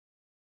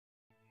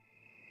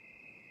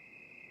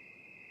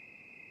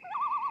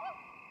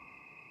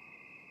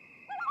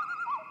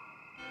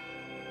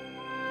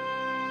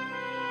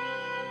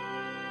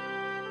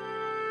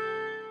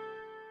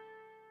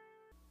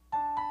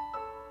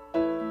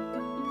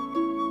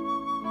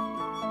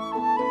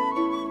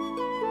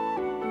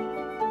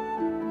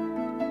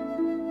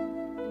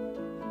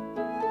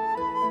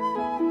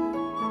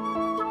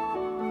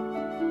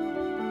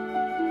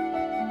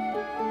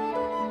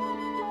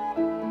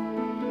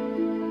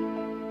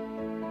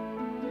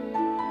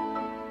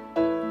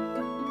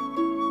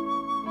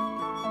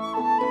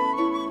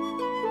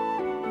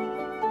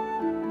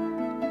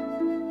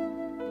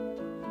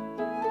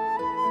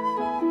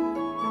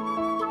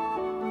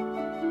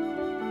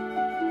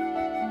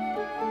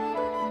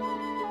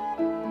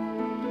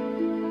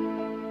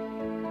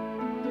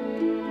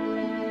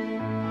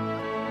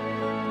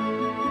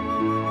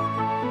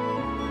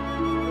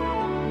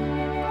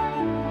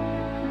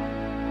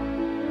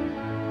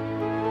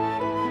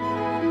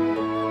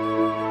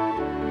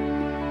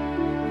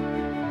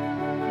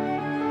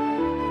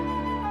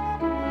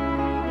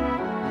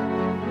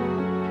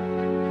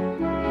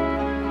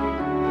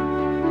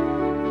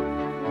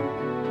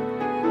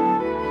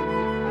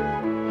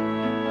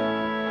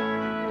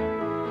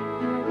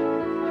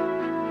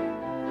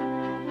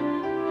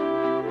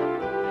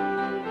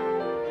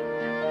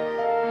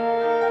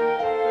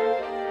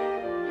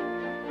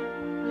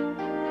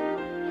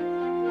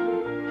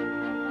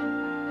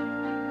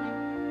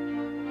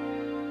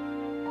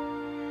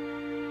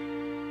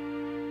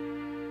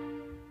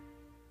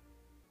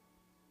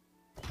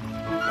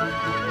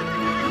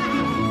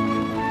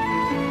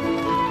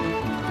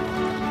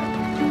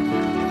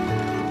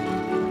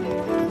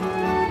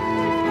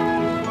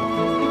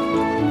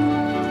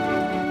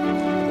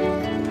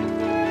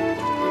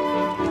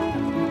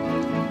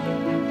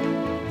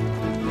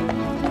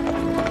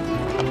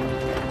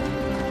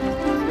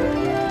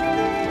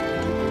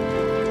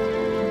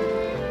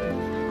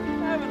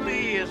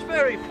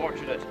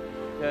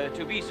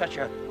be such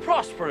a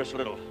prosperous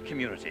little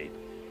community,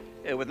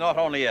 with not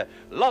only a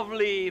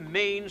lovely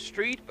main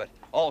street, but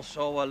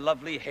also a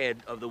lovely head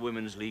of the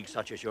Women's League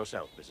such as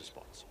yourself, Mrs.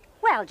 Potts.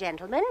 Well,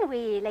 gentlemen,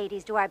 we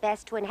ladies do our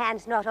best to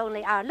enhance not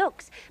only our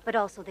looks, but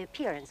also the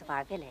appearance of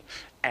our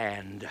village.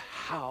 And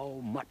how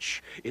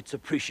much it's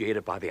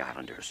appreciated by the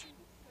islanders.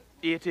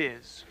 It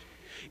is.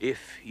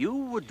 If you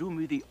would do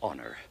me the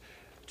honor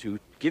to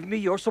give me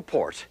your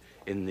support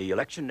in the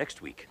election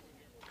next week,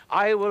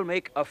 I will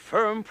make a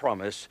firm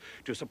promise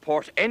to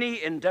support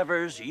any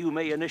endeavors you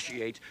may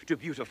initiate to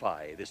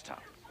beautify this town.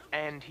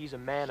 And he's a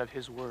man of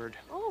his word.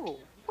 Oh,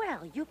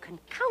 well, you can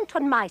count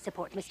on my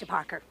support, Mr.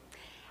 Parker.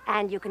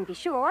 And you can be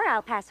sure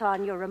I'll pass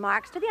on your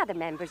remarks to the other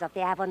members of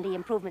the Avonlea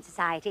Improvement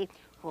Society,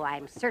 who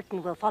I'm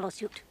certain will follow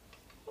suit.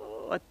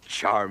 Oh, a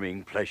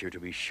charming pleasure to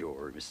be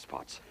sure, Mrs.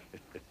 Potts.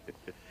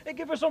 Hey,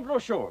 give us some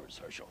brochures,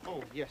 Herschel.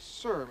 Oh, yes,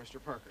 sir,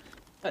 Mr. Parker.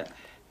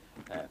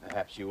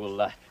 Perhaps you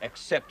will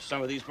accept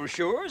some of these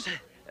brochures.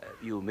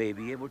 You may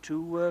be able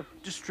to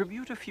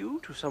distribute a few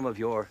to some of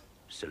your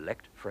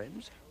select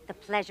friends. The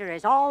pleasure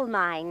is all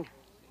mine.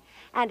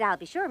 And I'll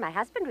be sure my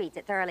husband reads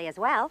it thoroughly as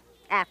well.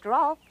 After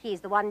all, he's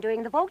the one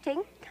doing the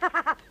voting.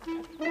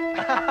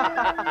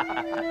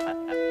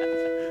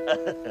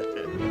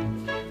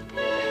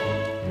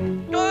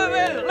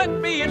 Well, let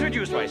me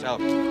introduce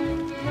myself.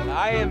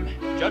 I am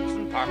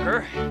Judson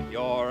Parker,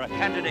 your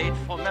candidate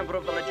for member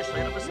of the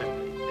Legislative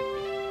Assembly.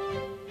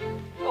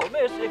 Oh,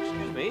 miss,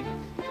 excuse me.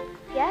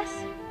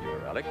 Yes?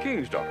 You're Alec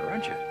King's daughter,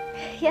 aren't you?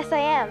 Yes, I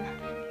am.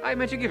 I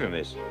meant to give him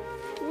this.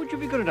 Would you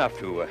be good enough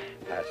to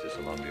pass this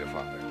along to your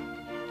father?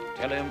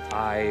 Tell him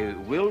I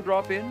will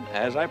drop in,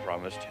 as I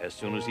promised, as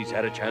soon as he's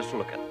had a chance to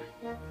look at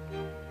them.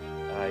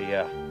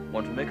 I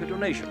want to make a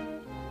donation.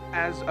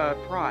 As a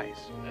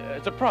prize.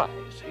 It's a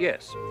prize,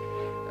 yes,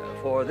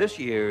 for this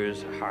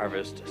year's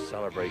harvest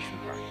celebration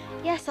party.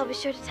 Yes, I'll be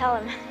sure to tell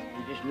him.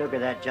 You just look at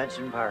that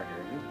Judson Parker.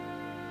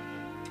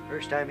 Hmm?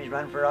 First time he's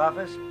run for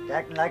office,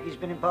 acting like he's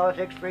been in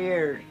politics for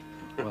years.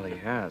 Well, he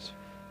has,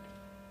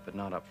 but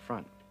not up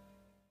front.